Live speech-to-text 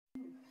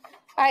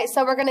All right,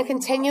 so we're going to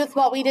continue with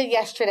what we did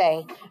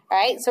yesterday. All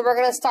right, so we're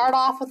going to start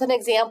off with an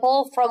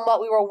example from what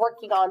we were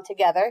working on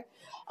together.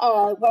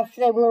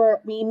 Yesterday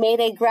we made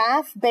a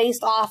graph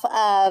based off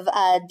of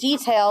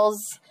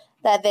details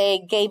that they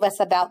gave us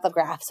about the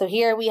graph. So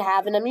here we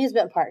have an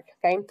amusement park,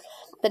 okay?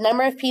 The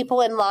number of people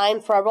in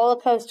line for a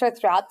roller coaster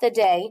throughout the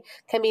day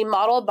can be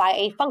modeled by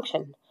a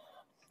function.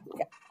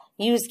 Okay.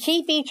 Use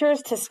key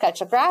features to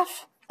sketch a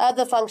graph of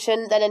the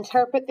function, then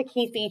interpret the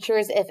key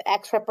features if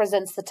X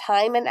represents the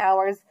time and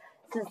hours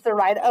since the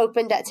ride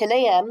opened at 10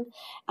 a.m.,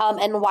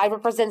 and Y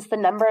represents the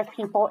number of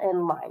people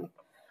in line.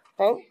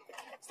 Okay?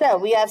 So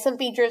we have some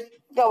features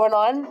going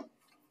on.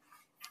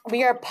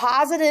 We are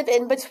positive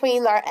in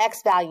between our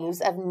X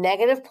values of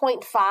negative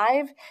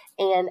 0.5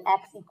 and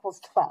X equals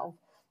 12.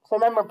 So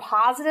remember,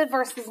 positive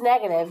versus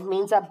negative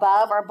means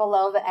above or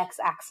below the X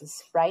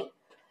axis, right?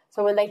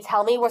 So when they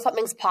tell me where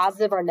something's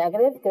positive or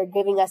negative, they're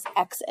giving us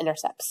X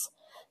intercepts.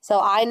 So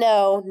I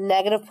know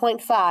negative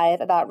 0.5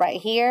 about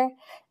right here,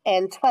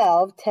 and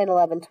 12, 10,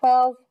 11,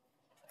 12.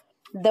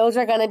 Those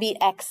are going to be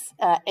X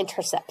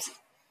intercepts.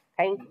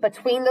 Okay?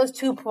 Between those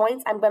 2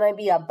 points, I'm going to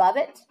be above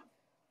it.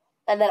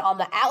 And then on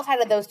the outside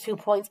of those 2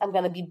 points, I'm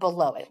going to be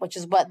below it, which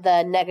is what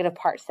the negative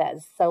part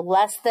says. So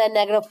less than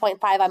negative 0.5,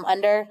 I'm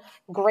under.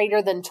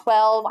 Greater than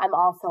 12, I'm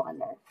also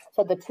under.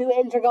 So the two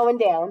ends are going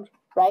down,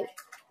 right?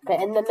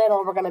 But in the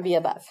middle, we're going to be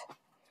above.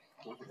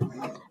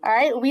 All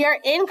right, we are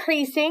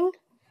increasing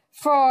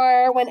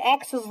for when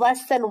X is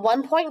less than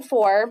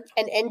 1.4,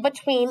 and in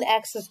between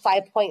X is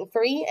 5.3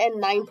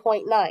 and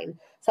 9.9.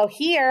 So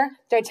here,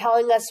 they're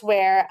telling us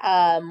where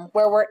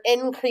we're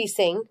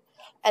increasing,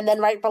 and then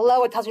right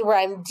below it tells me where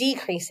I'm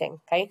decreasing,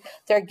 okay?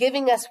 They're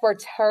giving us where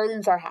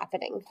turns are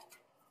happening,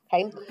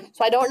 okay?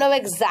 So I don't know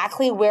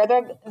exactly where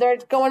they're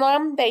going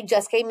on. They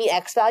just gave me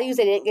X values.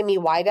 They didn't give me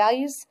Y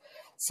values.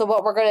 So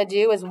what we're going to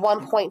do is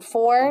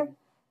 1.4.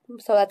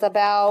 So that's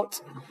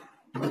about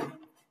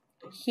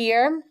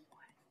here.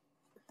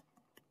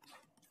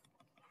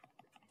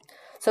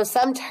 So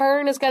some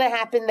turn is going to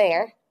happen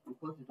there,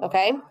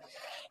 okay?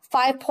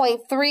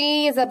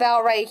 5.3 is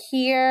about right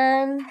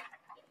here.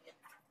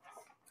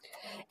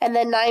 And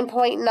then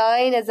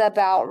 9.9 is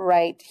about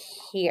right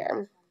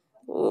here.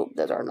 Ooh,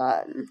 those are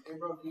not.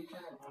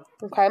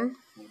 Okay.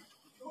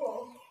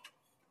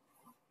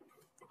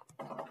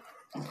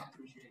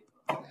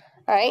 All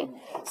right.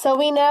 So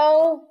we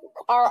know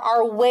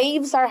our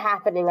waves are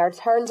happening. Our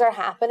turns are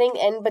happening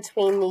in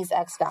between these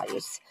X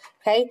values.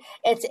 Okay.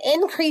 It's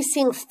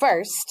increasing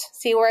first.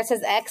 See where it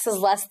says X is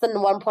less than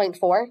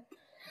 1.4?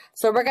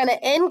 So we're going to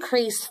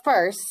increase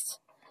first.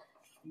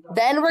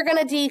 Then we're going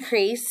to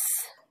decrease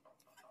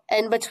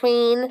in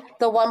between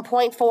the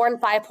 1.4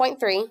 and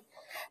 5.3.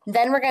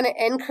 Then we're going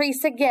to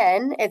increase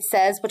again, it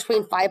says,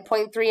 between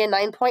 5.3 and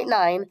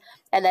 9.9.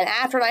 And then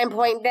after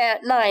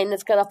 9.9,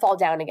 it's going to fall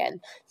down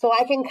again. So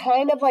I can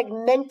kind of like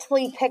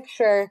mentally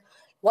picture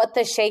what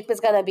the shape is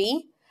going to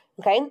be.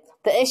 Okay.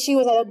 The issue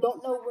is I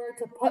don't know where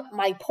to put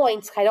my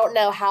points. I don't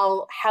know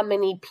how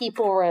many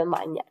people were in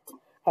line yet.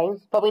 Okay.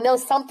 But we know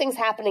something's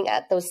happening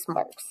at those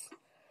marks.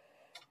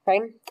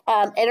 Okay.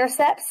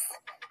 Intercepts.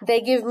 They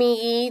give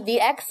me the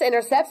X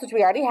intercepts, which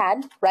we already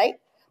had, right?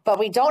 But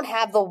we don't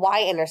have the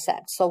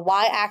Y-intercept. So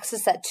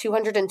Y-axis at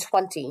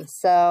 220.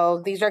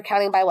 So these are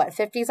counting by what,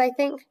 50s, I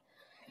think?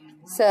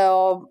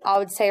 So I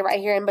would say right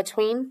here in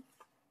between.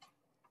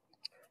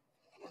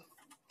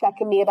 That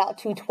can be about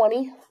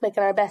 220,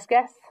 making our best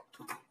guess.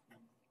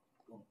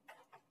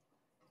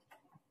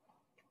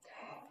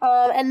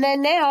 And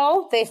then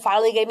now they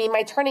finally gave me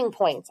my turning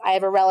points. I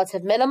have a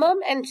relative minimum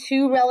and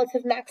two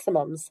relative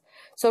maximums.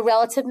 So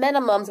relative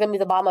minimum is going to be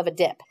the bottom of a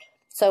dip.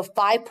 So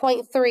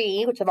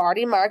 5.3, which I've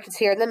already marked, it's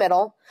here in the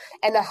middle,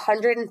 and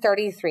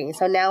 133.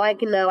 So now I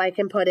can know I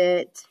can put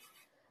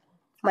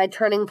my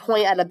turning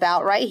point at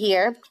about right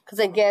here. Because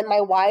again,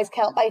 my Y's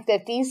count by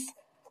 50s.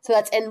 So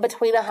that's in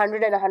between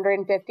 100 and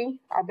 150,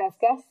 our best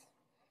guess.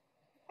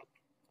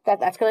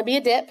 That's going to be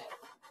a dip.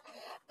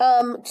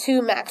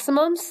 Two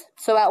maximums.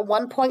 So at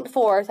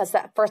 1.4, that's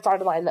that first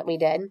dotted line that we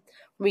did.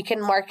 We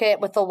can mark it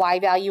with a Y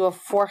value of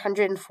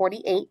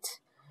 448.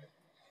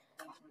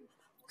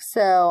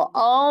 So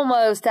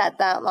almost at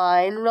that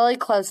line, really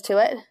close to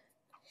it.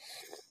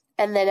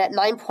 And then at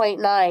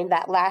 9.9,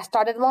 that last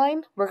dotted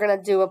line, we're going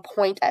to do a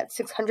point at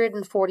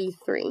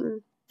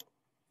 643.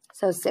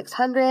 So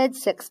 600,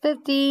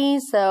 650,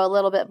 so a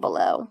little bit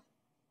below.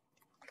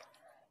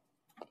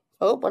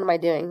 Oh, what am I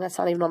doing? That's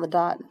not even on the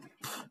dot.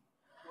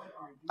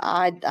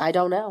 I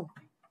don't know.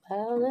 I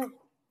don't know.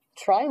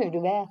 Trying to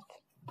do math.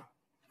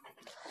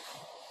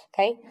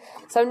 Okay,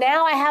 so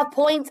now I have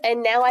points,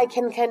 and now I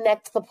can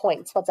connect the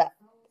points. What's that?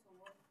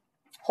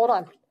 Hold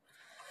on.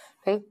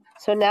 Okay,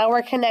 so now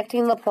we're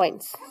connecting the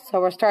points.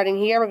 So we're starting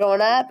here. We're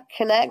going up.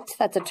 Connect.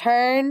 That's a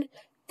turn.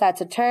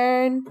 That's a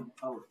turn.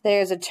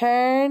 There's a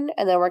turn.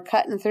 And then we're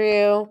cutting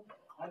through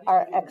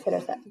our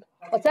x-intercept.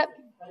 What's up?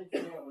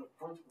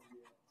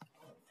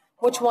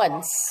 Which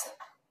ones?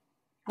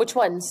 Which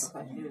ones?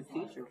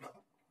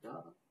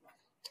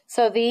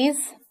 So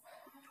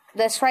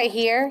this right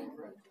here,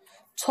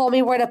 told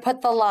me where to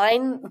put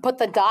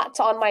the dots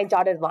on my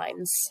dotted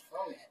lines.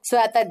 So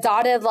at the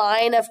dotted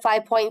line of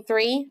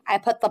 5.3, I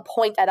put the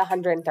point at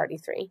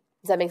 133.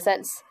 Does that make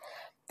sense?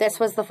 This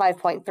was the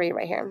 5.3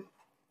 right here.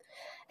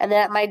 And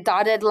then at my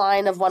dotted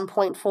line of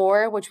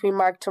 1.4, which we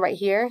marked right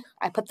here,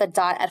 I put the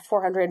dot at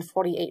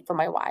 448 for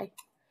my y.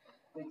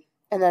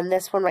 And then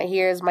this one right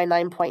here is my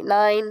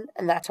 9.9,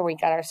 and that's where we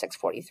got our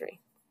 643.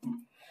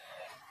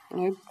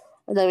 And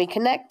then we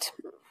connect.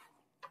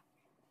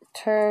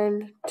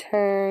 Turn,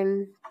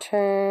 turn,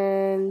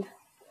 turn.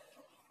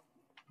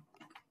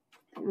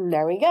 And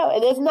there we go.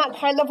 And isn't that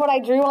kind of what I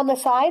drew on the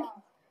side?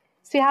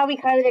 See how we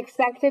kind of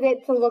expected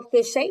it to look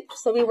this shape?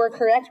 So we were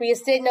correct. We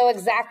just didn't know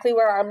exactly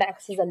where our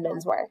maxes and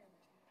mins were.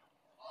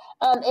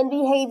 In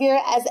behavior,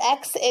 as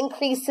x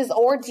increases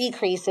or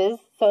decreases,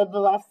 so the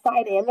left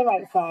side and the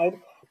right side,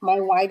 my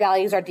y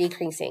values are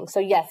decreasing. So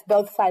yes,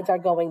 both sides are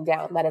going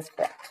down. That is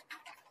correct.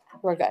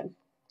 We're good.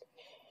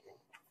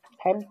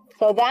 Okay,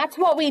 so that's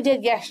what we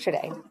did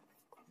yesterday.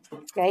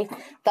 Okay,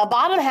 the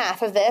bottom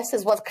half of this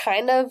is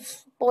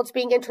what's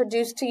being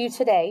introduced to you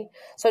today.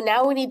 So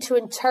now we need to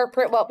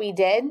interpret what we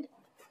did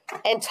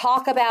and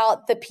talk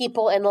about the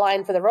people in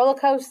line for the roller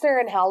coaster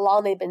and how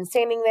long they've been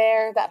standing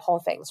there, that whole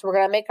thing. So we're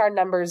going to make our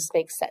numbers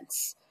make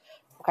sense.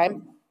 Okay,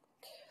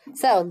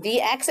 so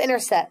the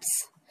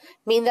x-intercepts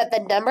mean that the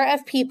number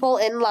of people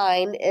in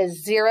line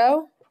is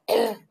 0,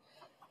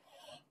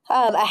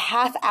 a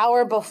half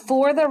hour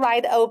before the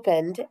ride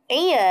opened,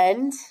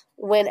 and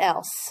when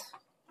else?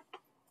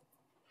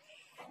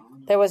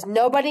 There was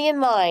nobody in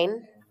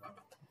line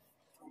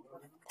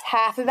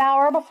half an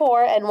hour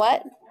before, and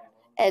what?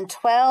 And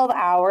 12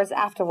 hours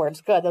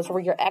afterwards. Good, those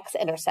were your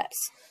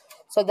x-intercepts.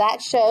 So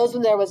that shows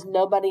when there was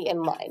nobody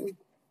in line.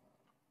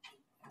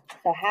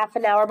 So half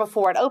an hour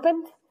before it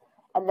opened,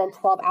 and then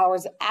 12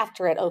 hours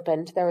after it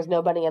opened, there was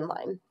nobody in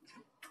line.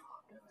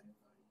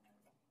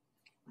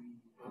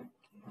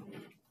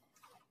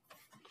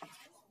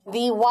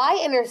 The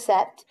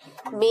y-intercept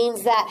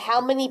means that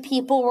how many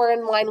people were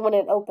in line when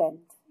it opened.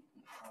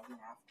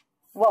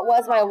 What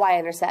was my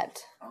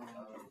y-intercept?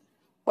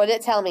 What did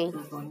it tell me?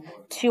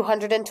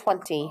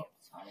 220.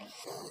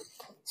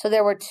 So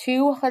there were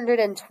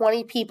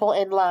 220 people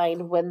in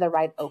line when the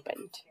ride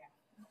opened.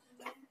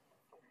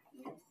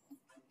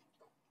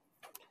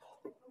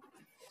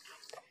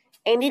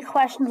 Any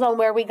questions on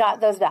where we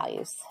got those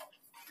values?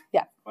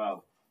 Yeah.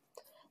 12.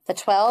 The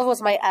 12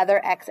 was my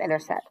other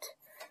x-intercept.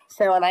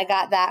 So when I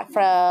got that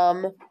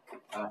from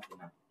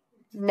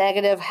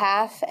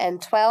 -0.5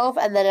 and 12,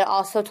 and then it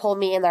also told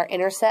me in our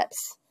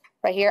intercepts,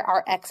 right here,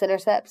 our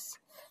x-intercepts,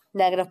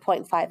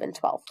 -0.5 and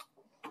 12.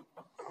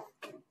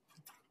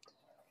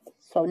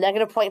 So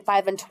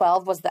 -0.5 and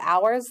 12 was the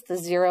hours, the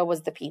 0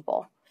 was the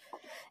people.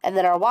 And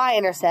then our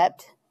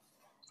y-intercept,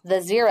 the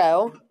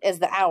 0 is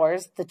the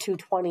hours, the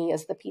 220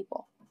 is the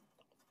people.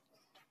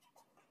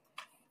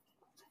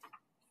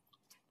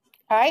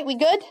 All right, we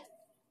good?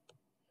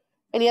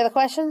 Any other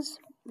questions?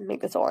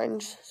 Make this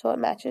orange so it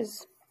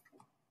matches.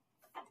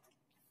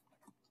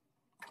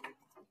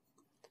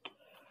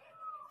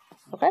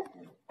 Okay.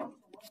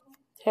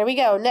 Here we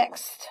go.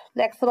 Next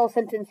little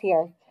sentence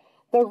here.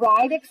 The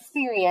ride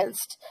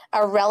experienced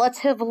a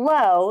relative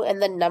low in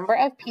the number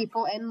of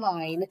people in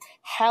line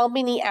how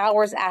many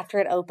hours after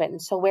it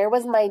opened? So where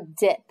was my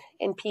dip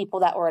in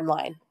people that were in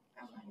line?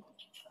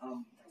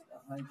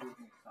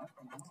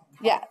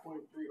 Yeah.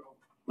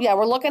 Yeah,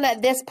 we're looking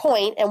at this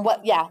point and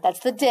what, yeah,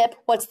 that's the dip.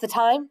 What's the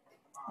time?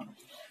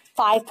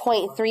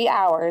 5.3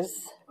 hours.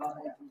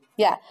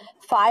 Yeah,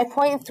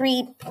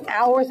 5.3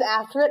 hours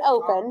after it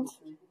opened.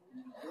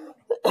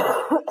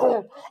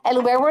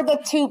 And where were the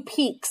two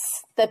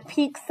peaks? The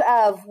peaks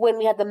of when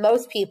we had the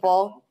most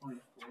people.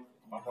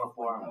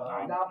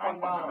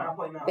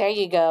 There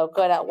you go.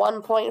 Good. At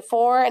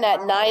 1.4 and at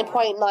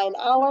 9.9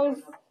 hours,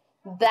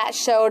 that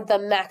showed the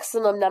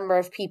maximum number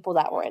of people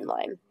that were in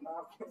line.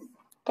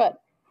 Good.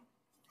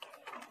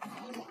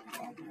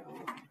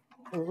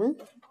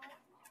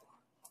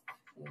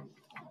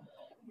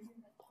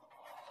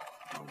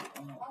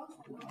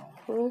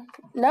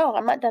 No,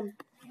 I'm not done.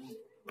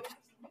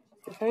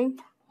 Okay.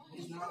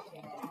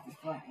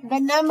 The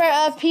number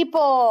of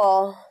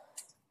people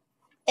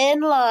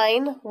in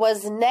line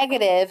was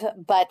negative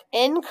but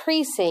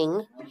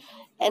increasing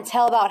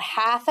until about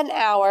half an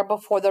hour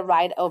before the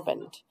ride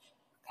opened.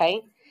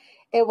 Okay.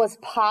 It was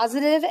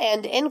positive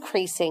and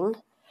increasing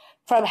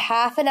from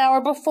half an hour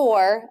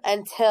before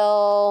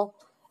until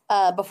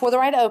before the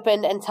ride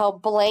opened until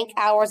blank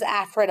hours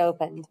after it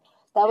opened.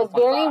 That was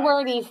very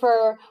wordy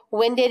for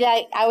when did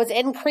I was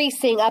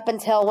increasing up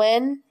until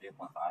when?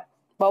 0.5.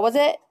 What was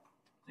it?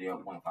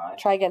 0.5.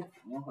 Try again.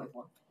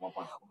 1.4.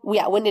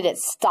 Yeah, when did it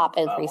stop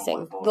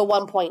increasing? 1.4. The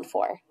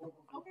 1.4.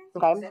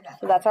 Okay,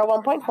 so that's our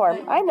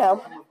 1.4. I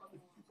know.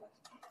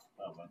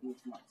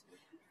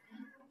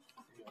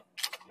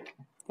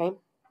 Okay.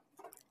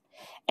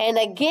 And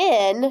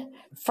again,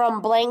 from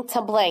blank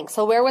to blank.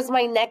 So where was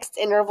my next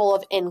interval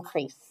of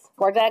increase?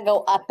 Where did I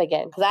go up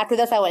again? Because after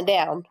this, I went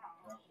down.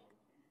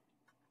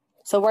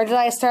 So where did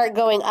I start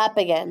going up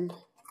again?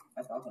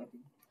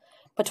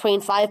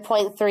 between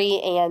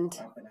 5.3 and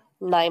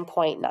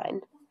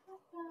 9.9.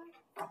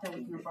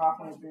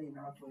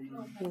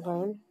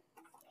 Okay.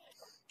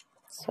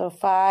 So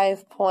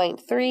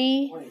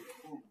 5.3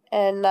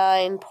 and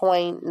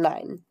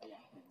 9.9.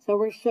 So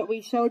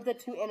we showed the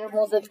two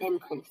intervals of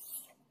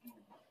increase.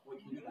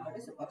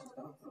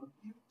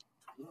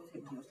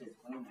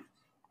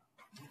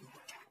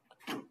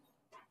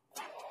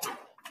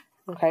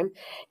 Okay.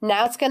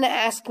 Now it's going to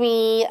ask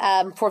me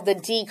for the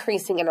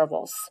decreasing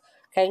intervals.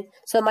 Okay.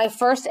 So my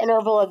first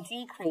interval of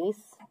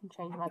decrease, I'm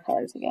changing my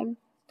colors again.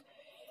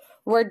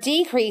 We're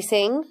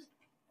decreasing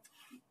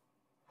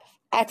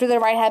after the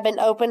ride had been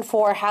open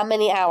for how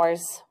many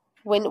hours?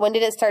 When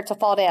did it start to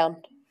fall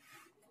down?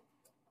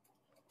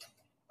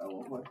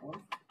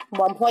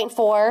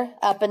 1.4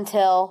 up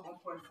until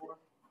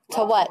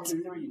to what?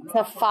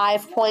 To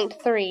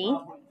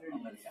 5.3.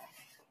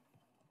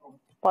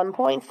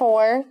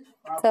 1.4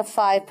 to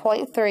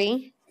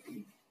 5.3.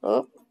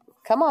 Oh,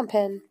 come on,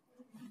 pen.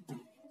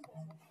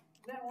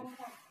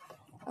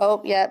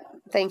 Oh, yep.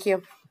 Thank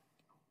you.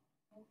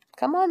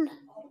 Come on.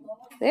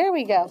 There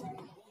we go.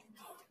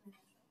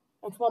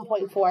 It's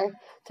 1.4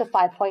 to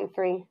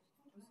 5.3.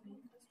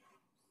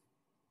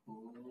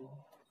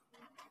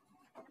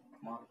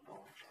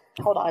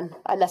 Hold on.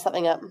 I messed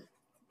something up.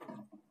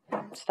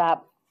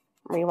 Stop.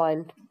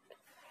 Rewind.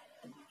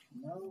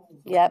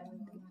 Yep.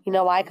 You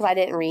know why? Because I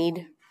didn't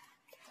read.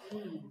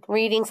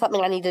 Reading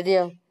something I need to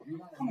do.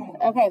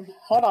 Okay.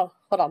 Hold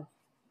on.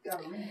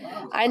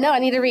 I know I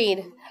need to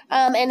read.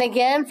 And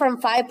again,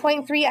 from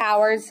 5.3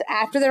 hours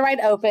after the ride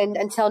opened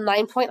until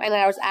 9.9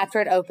 hours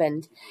after it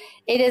opened.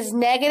 It is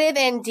negative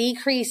and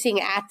decreasing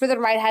after the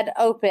ride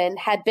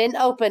had been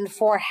opened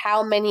for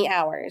how many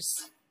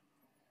hours?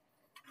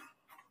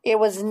 It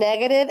was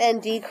negative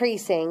and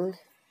decreasing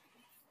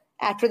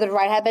after the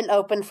ride had been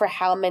open for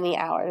how many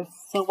hours?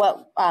 So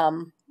what?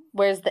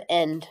 Where's the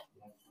end?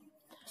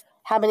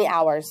 How many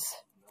hours?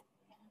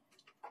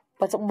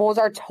 What was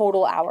our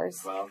total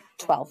hours?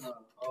 12.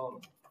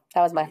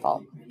 That was my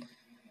fault.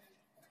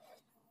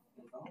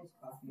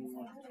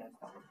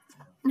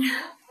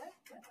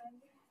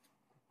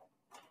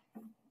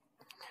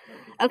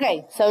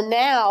 Okay, so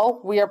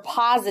now we are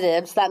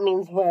positive. So that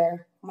means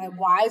my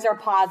y's are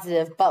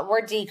positive, but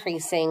we're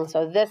decreasing.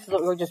 So this is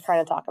what we're just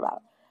trying to talk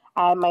about.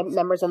 I have my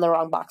numbers in the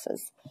wrong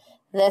boxes.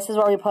 This is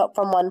where we put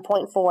from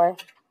 1.4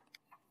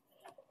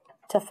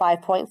 to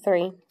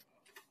 5.3.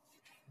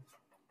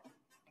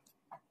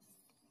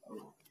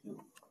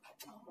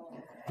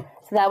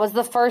 So that was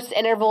the first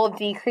interval of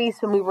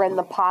decrease when we were in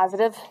the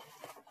positive.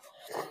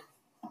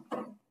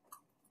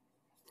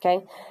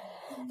 Okay.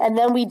 And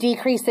then we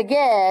decrease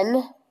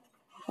again.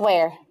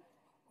 Where?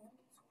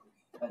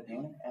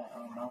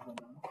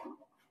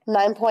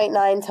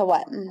 9.9 to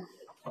what?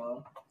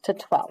 To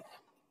 12.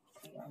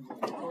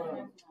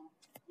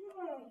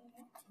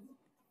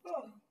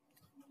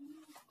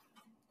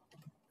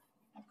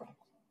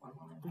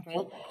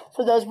 Okay.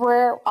 So those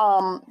were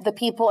the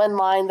people in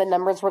line. The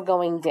numbers were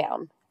going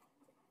down.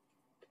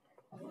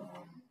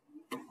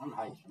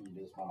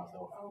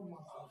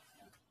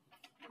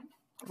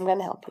 I'm going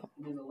to help you.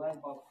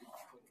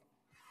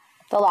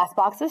 The last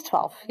box is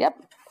 12. Yep.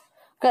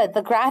 Good.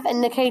 The graph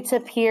indicates a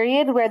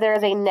period where there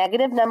is a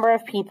negative number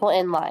of people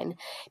in line.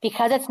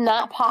 Because it's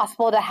not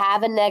possible to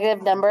have a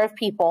negative number of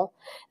people,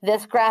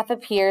 this graph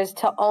appears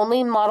to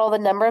only model the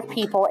number of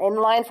people in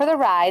line for the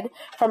ride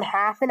from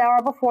half an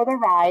hour before the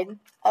ride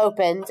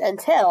opened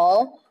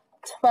until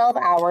 12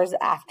 hours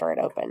after it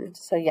opened.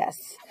 So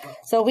yes.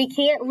 So we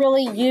can't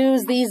really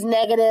use these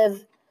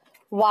negative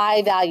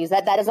y values.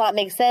 That does not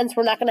make sense.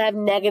 We're not going to have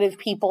negative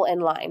people in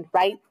line,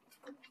 right?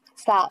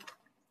 Stop.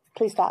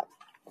 Please stop.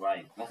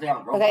 Right.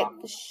 Okay.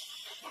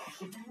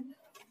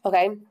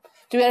 Okay.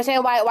 Do we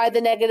understand why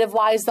the negative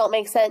y's don't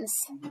make sense?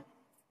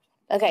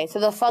 Okay, so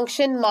the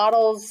function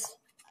models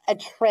a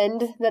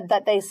trend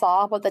that they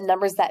saw, but the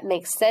numbers that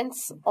make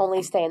sense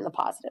only stay in the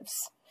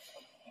positives.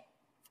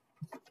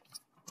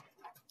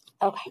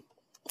 Okay.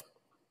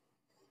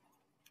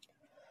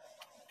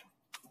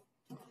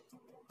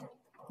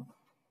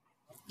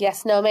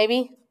 Yes, no,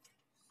 maybe?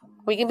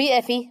 We can be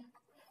iffy.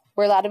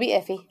 We're allowed to be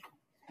iffy.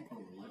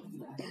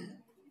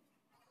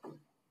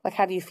 Like,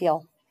 how do you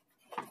feel?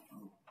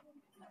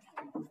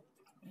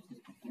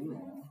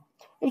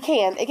 It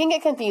can. It can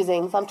get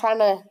confusing, so I'm trying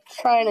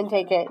to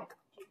take it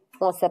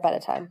one step at a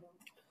time.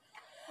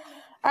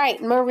 All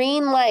right,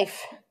 marine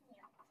life.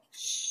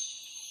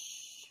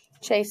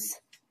 Chase.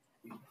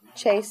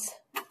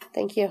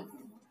 Thank you.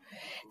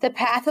 The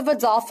path of a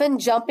dolphin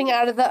jumping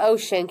out of the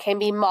ocean can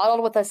be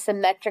modeled with a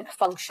symmetric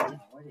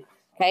function.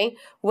 Okay,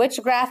 which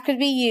graph could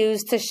be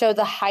used to show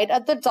the height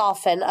of the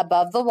dolphin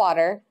above the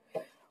water,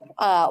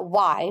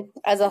 y,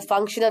 as a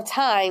function of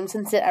time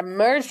since it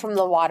emerged from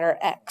the water,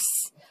 x.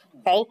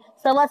 Okay,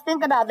 so let's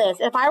think about this.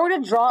 If I were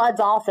to draw a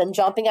dolphin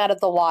jumping out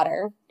of the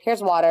water,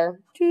 here's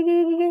water,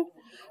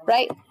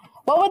 right?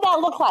 What would that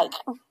look like?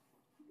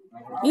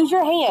 Use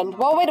your hand.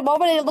 What would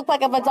it look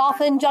like if a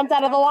dolphin jumped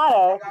out of the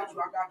water?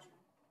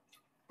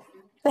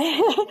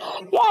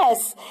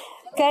 Yes.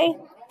 Okay.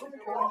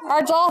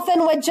 Our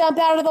dolphin would jump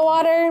out of the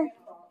water,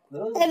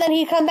 and then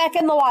he'd come back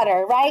in the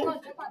water, right?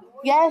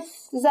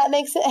 Yes? Does that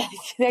make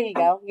sense? There you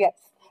go. Yes.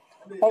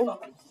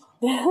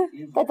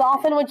 The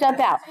dolphin would jump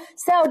out.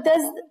 So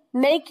does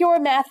make your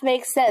math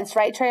make sense,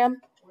 right,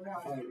 Tram?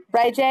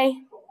 Right, Jay?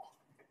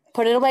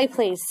 Put it away,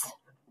 please.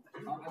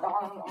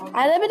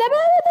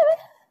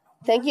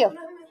 Thank you.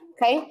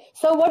 Okay,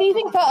 so what do you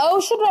think the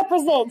ocean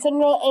represents in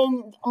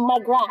my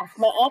graph,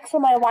 my x or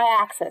my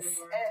y-axis?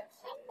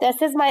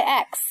 This is my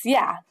x.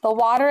 Yeah, the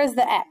water is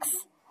the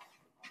x.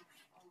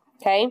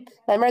 Okay,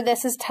 remember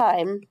this is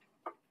time.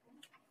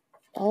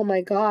 Oh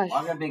my gosh.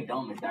 Why the big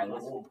dome, guy?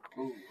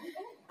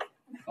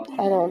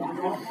 I don't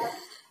know.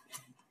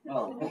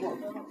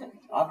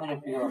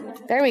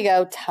 There we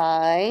go,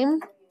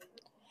 time.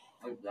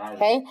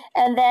 Okay,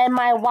 and then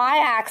my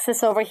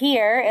y-axis over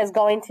here is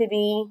going to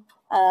be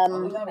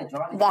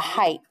the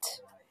height.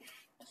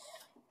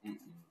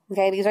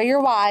 Okay, these are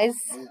your y's.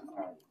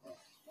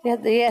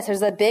 Yes,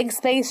 there's a big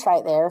space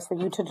right there for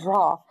you to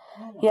draw.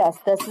 Yes,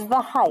 this is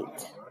the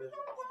height.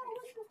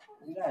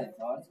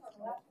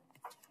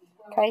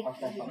 Okay,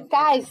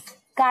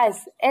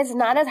 guys, it's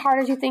not as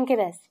hard as you think it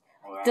is.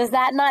 Does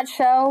that not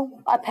show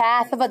a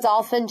path of a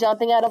dolphin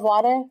jumping out of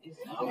water?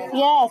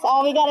 Yes,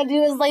 all we got to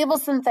do is label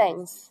some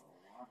things.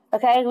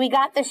 Okay, we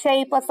got the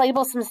shape. Let's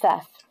label some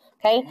stuff.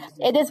 Okay,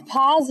 it is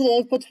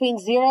positive between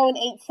 0 and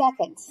 8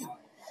 seconds.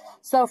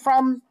 So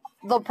from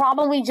the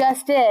problem we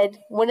just did,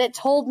 when it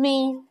told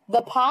me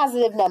the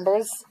positive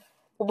numbers,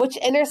 which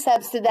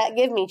intercepts did that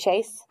give me,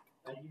 Chase?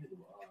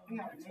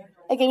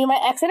 It gave me my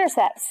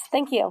x-intercepts.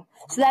 Thank you.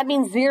 So that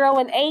means 0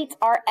 and 8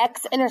 are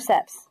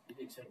x-intercepts.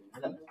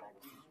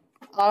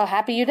 Oh,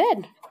 happy you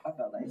did.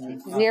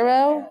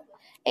 0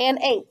 and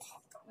 8.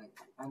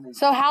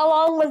 So how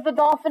long was the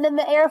dolphin in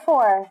the air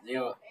for?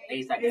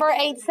 8 seconds. For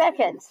 8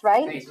 seconds,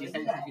 right?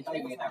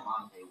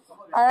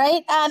 All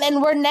right,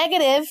 and we're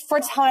negative for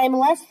time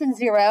less than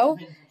 0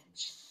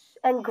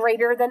 and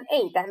greater than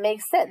 8. That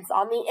makes sense.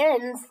 On the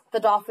ends,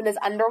 the dolphin is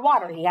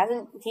underwater. He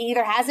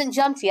either hasn't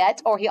jumped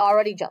yet or he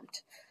already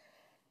jumped.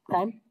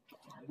 Okay.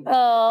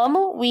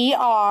 We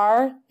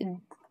are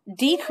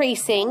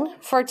decreasing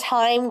for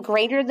time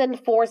greater than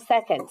 4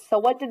 seconds. So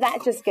what did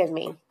that just give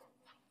me?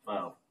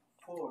 Wow.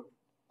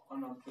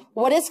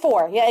 What is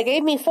 4? Yeah, it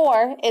gave me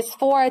 4. Is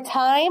 4 a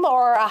time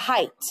or a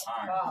height?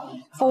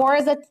 4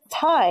 is a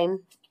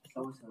time.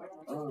 Total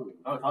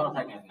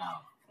seconds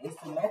now.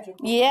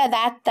 Yeah,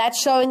 that's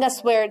showing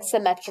us where it's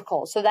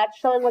symmetrical. So that's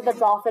showing where the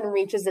dolphin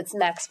reaches its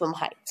maximum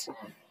height.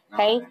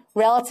 Okay?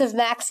 Relative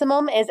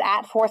maximum is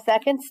at 4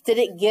 seconds. Did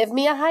it give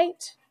me a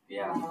height?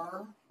 Yeah.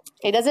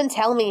 It doesn't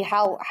tell me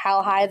how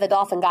high the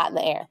dolphin got in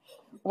the air.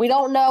 We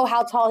don't know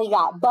how tall he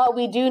got, but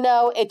we do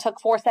know it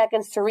took 4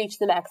 seconds to reach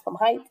the maximum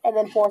height and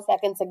then 4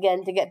 seconds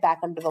again to get back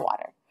under the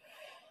water.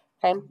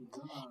 Okay?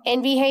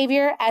 In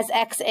behavior, as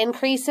x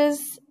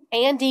increases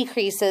and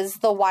decreases,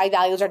 the y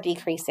values are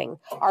decreasing.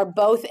 Are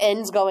both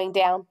ends going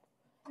down?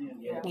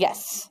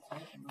 Yes.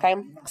 Okay?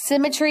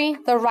 Symmetry,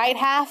 the right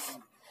half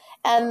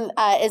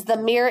is the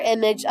mirror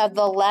image of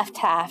the left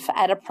half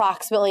at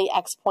approximately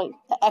x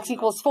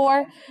equals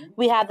 4.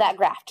 We have that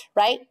graphed,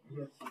 right?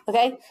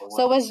 Okay,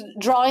 so was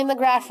drawing the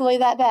graph really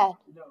that bad?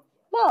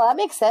 No, that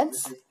makes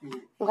sense.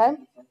 Okay.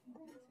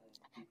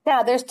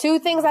 Now, there's 2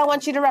 things I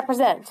want you to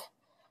represent,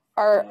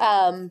 or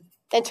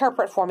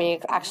interpret for me,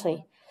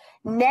 actually.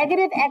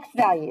 Negative x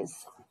values.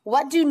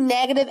 What do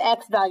negative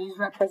x values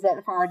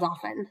represent for our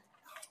dolphin?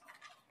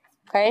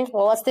 Okay,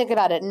 well, let's think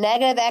about it.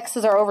 Negative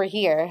x's are over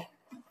here,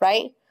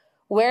 right?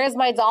 Where is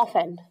my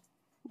dolphin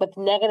with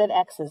negative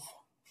x's?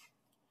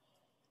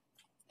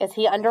 Is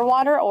he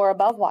underwater or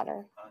above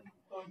water?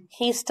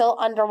 He's still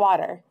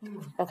underwater,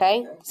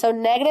 okay? So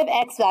negative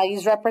x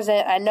values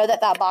represent, I know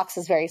that box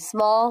is very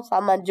small, so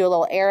I'm going to do a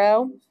little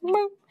arrow,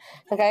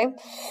 okay?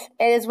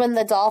 It is when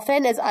the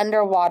dolphin is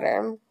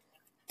underwater.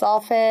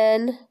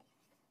 Dolphin,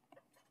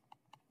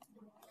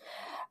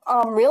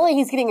 really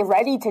he's getting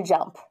ready to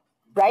jump,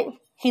 right?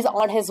 He's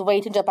on his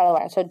way to jump out of the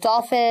water. So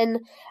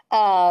dolphin,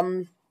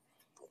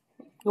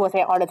 you want to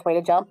say on its way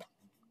to jump?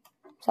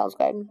 Sounds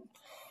good.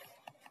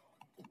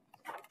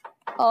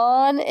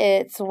 On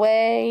its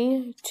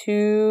way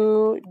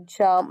to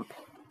jump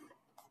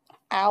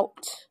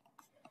out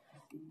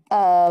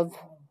of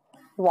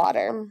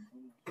water.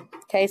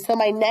 Okay, so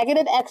my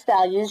negative x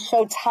values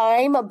show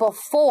time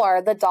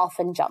before the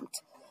dolphin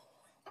jumped.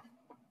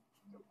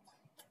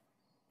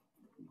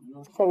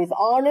 So he's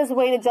on his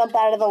way to jump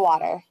out of the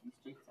water.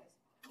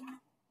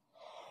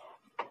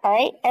 All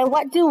right, and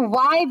what do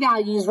y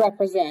values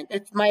represent?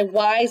 My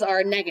y's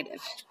are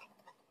negative.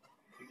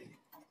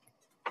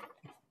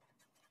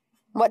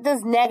 What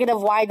does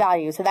negative y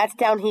value? So that's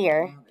down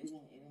here.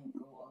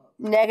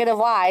 Negative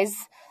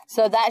y's.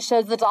 So that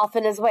shows the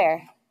dolphin is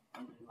where?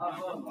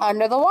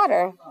 Under the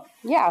water.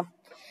 Yeah.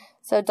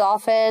 So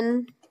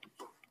dolphin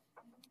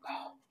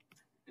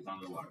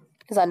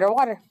is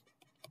underwater.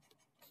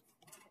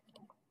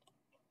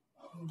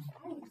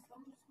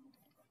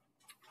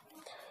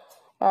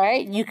 All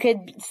right. You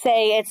could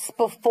say it's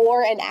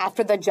before and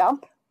after the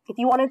jump. if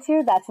you wanted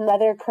to. That's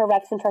another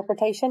correct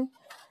interpretation.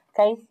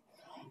 Okay.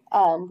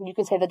 You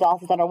can say the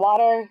dolphin's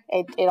underwater.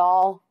 It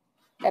all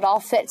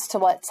fits to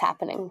what's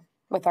happening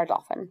with our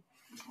dolphin.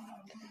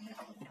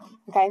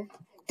 Okay.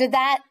 Did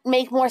that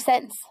make more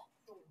sense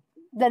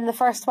than the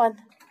first one?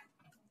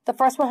 The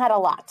first one had a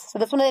lot. So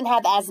this one didn't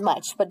have as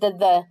much, but did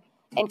the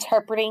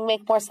interpreting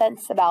make more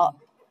sense about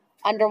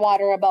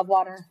underwater, above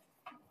water?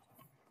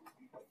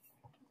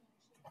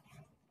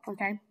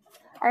 Okay.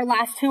 Our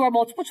last two are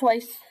multiple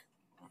choice.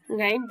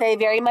 Okay. They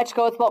very much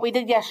go with what we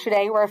did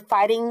yesterday. We're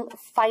finding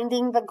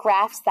the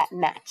graphs that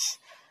match.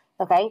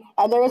 Okay.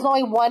 And there is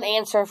only one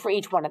answer for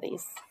each one of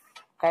these.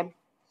 Okay.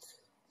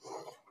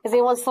 Is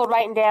anyone still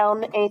writing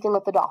down anything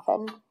with the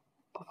dolphin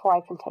before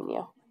I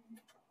continue?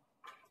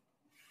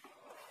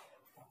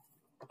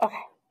 Okay,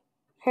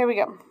 here we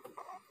go.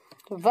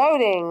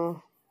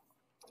 Voting.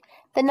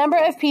 The number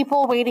of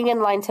people waiting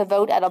in line to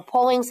vote at a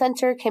polling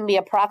center can be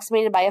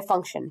approximated by a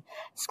function.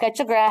 Sketch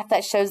a graph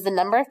that shows the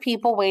number of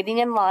people waiting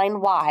in line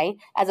Y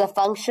as a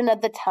function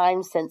of the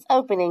time since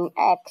opening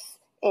X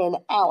in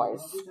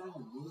hours.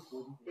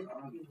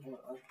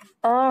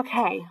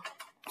 Okay.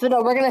 So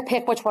no, we're going to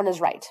pick which one is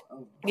right.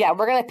 Yeah,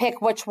 we're going to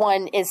pick which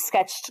one is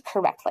sketched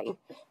correctly.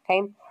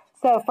 Okay.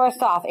 So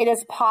first off, it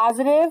is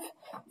positive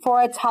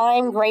for a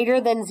time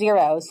greater than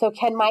 0. So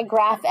can my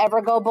graph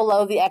ever go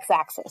below the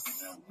x-axis?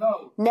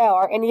 No. No.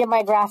 Are any of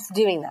my graphs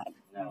doing that?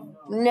 No.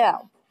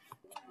 No.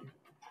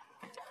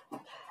 All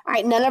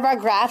right, none of our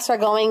graphs are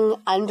going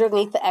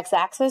underneath the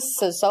x-axis.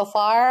 So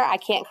far, I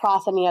can't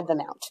cross any of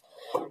them out.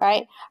 All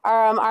right.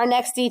 Our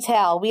next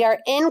detail, we are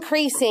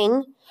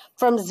increasing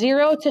from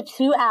 0 to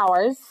 2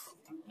 hours.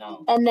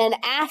 No. And then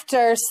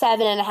after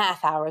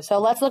 7.5 hours. So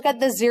let's look at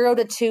the 0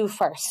 to 2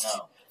 first.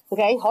 No.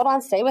 Okay, hold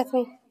on, stay with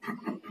me.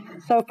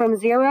 So from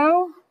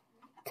 0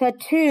 to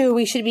 2,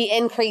 we should be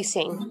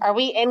increasing. Are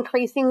we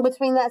increasing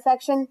between that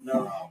section?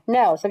 No.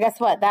 No, so guess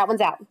what? That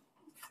one's out.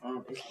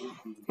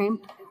 Okay.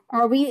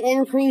 Are we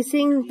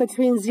increasing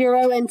between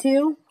 0 and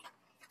 2?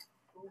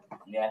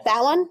 Yes.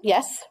 That one?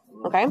 Yes.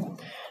 Okay.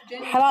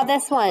 How about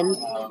this one?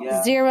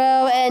 0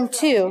 and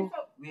 2.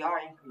 We are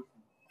increasing.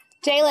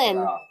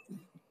 Jalen.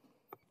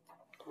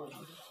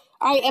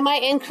 All right, am I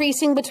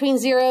increasing between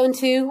 0 and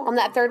 2 on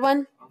that third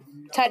one?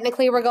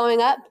 Technically, we're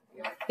going up.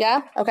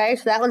 Yeah? Okay,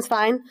 so that one's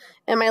fine.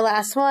 And my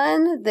last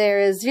one, there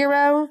is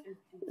 0.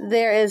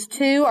 There is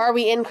 2. Are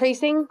we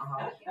increasing?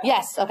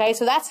 Yes. Okay,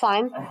 so that's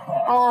fine.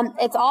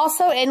 It's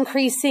also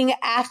increasing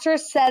after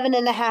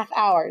 7.5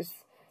 hours.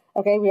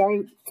 Okay, we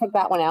already took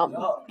that one out.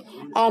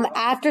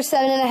 After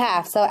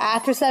 7.5. So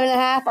after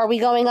 7.5, are we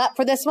going up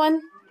for this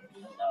one?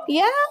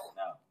 Yeah?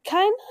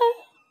 Kind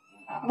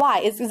of. Why?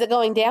 Is it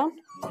going down?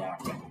 Yeah.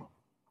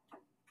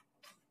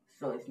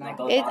 So it's not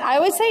going down. I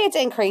would say it's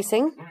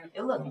increasing. It's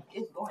going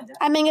down.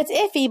 I mean, it's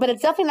iffy, but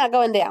it's definitely not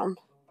going down.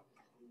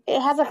 It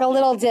has like a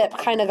little dip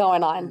kind of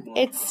going on.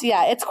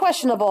 It's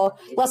questionable.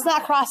 Let's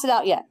not cross it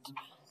out yet.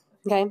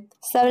 Okay,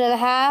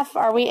 7.5.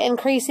 Are we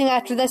increasing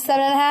after this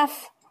 7.5?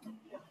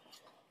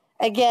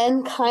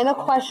 Again, kind of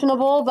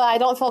questionable, but I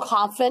don't feel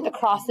confident to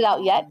cross it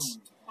out yet.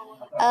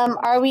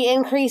 Are we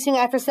increasing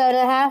after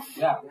 7.5?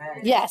 Yeah.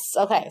 Yes.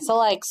 Okay. So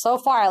like so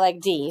far I like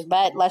D,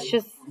 but let's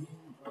just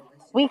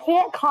we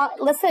can't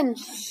listen.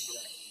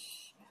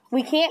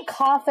 We can't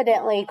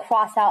confidently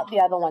cross out the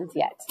other ones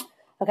yet.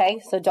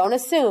 Okay. So don't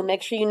assume.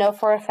 Make sure you know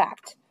for a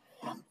fact.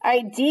 All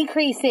right.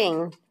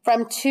 Decreasing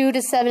from 2 to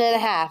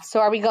 7.5. So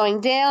are we going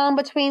down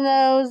between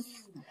those?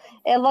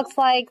 It looks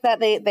like that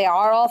they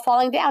are all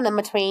falling down in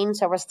between.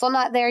 So we're still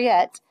not there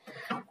yet.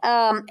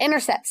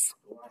 Intercepts.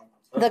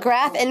 The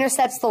graph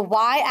intercepts the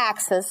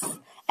y-axis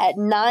at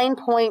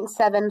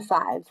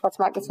 9.75. Let's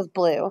mark this with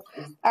blue.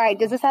 All right,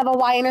 does this have a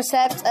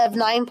y-intercept of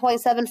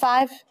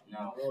 9.75?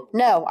 No.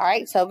 No, all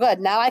right, so good.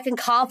 Now I can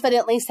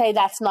confidently say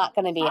that's not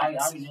going to be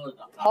it.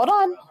 Hold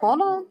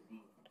on.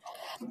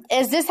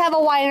 Does this have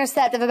a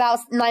y-intercept of about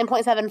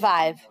 9.75?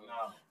 No.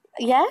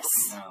 Yes?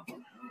 No.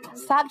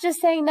 Stop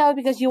just saying no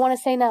because you want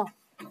to say no.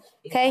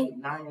 Okay,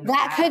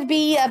 that could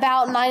be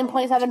about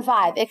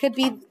 9.75. It could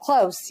be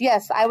close.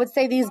 Yes, I would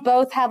say these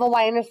both have a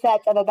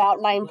y-intercept of about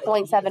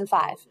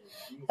 9.75.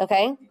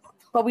 Okay,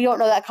 but we don't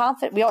know that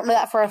confident. We don't know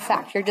that for a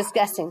fact. You're just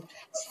guessing.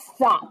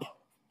 Stop.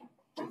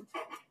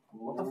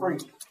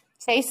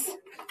 Chase,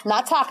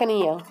 not talking to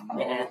you.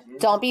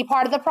 Don't be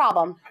part of the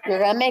problem. You're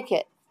gonna make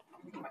it.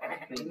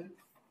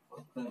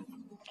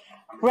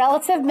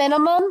 Relative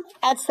minimum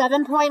at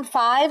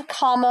 7.5,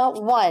 comma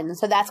 1.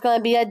 So that's going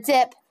to be a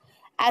dip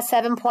at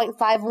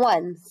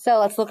 7.51. So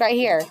let's look right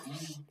here.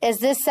 Is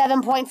this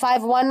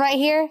 7.51 right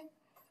here?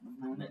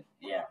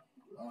 Yeah.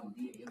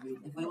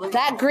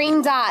 That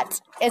green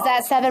dot is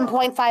at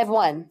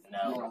 7.51.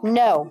 No.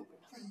 No.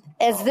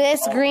 Is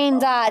this green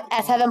dot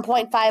at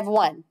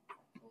 7.51?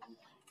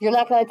 You're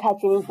not going to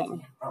touch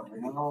anything.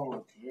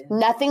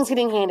 Nothing's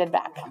getting handed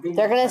back.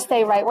 They're going to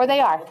stay right where they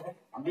are.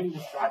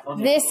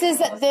 This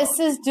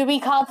is, do we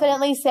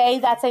confidently say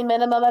that's a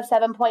minimum of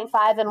 7.5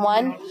 and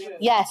 1?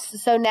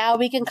 Yes. So now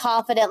we can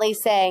confidently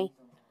say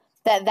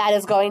that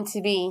is going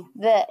to be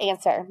the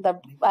answer,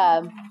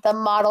 the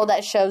model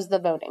that shows the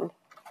voting.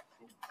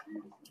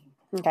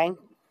 Okay.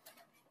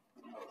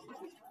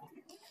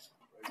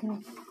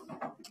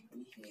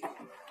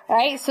 All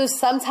right, so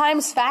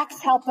sometimes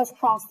facts help us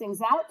cross things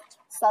out.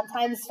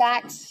 Sometimes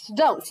facts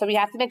don't. So we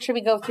have to make sure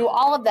we go through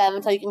all of them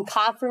until you can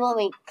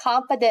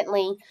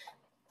confidently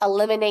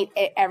eliminate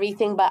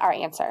everything but our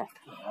answer.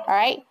 All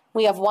right,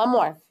 we have one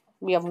more.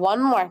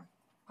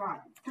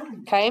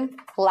 Okay,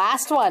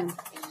 last one.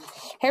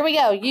 Here we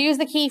go. Use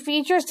the key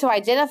features to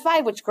identify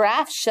which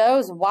graph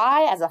shows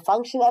y as a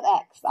function of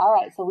x. All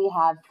right, so we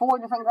have 4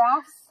 different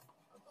graphs.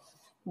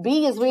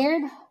 B is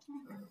weird.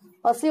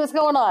 Let's see what's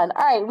going on.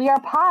 All right, we are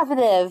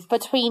positive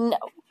between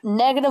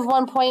negative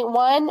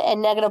 1.1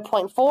 and negative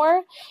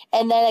 0.4,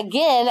 and then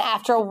again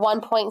after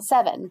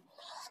 1.7.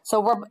 So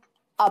we're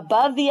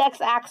above the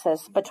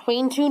x-axis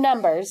between 2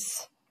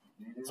 numbers.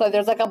 So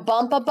there's like a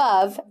bump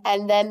above,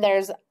 and then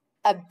there's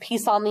a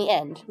piece on the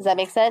end. Does that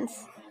make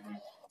sense?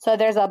 So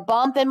there's a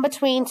bump in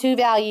between 2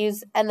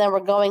 values, and then we're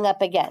going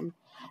up again.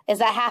 Is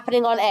that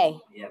happening on A?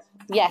 Yes.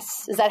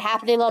 Yes. Is that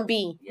happening on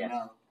B? Yes.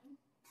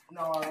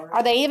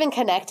 Are they even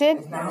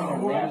connected?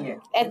 No.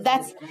 And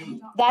that's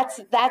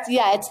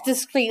yeah, it's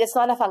discrete. It's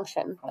not a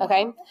function.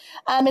 Okay.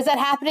 Is that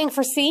happening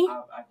for C?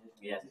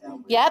 Yes.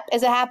 Yep.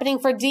 Is it happening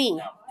for D?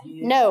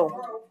 No.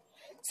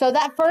 So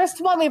that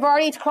first one we've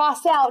already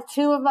crossed out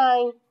 2 of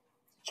my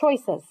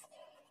choices.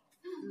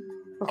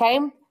 Okay.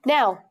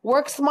 Now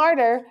work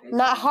smarter,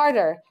 not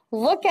harder.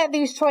 Look at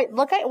these choices.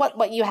 Look at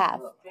what you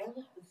have.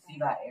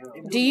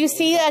 Do you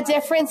see a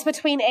difference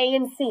between A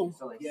and C?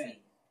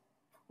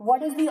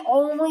 What is the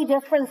only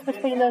difference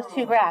between those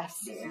 2 graphs?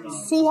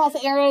 C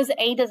has arrows,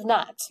 A does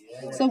not.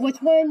 So which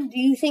one do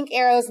you think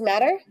arrows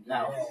matter?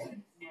 No.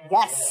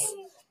 Yes.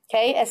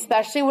 Okay,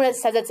 especially when it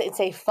says it's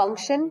a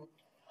function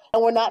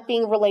and we're not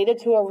being related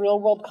to a real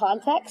world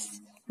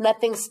context.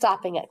 Nothing's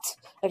stopping it.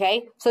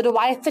 Okay, so do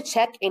I have to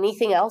check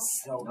anything else?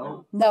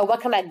 No.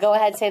 What can I go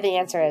ahead and say the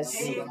answer is?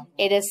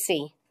 It is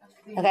C.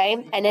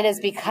 Okay, and it is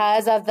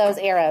because of those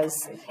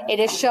arrows. It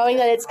is showing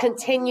that it's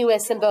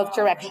continuous in both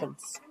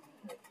directions.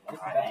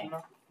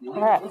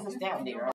 All right.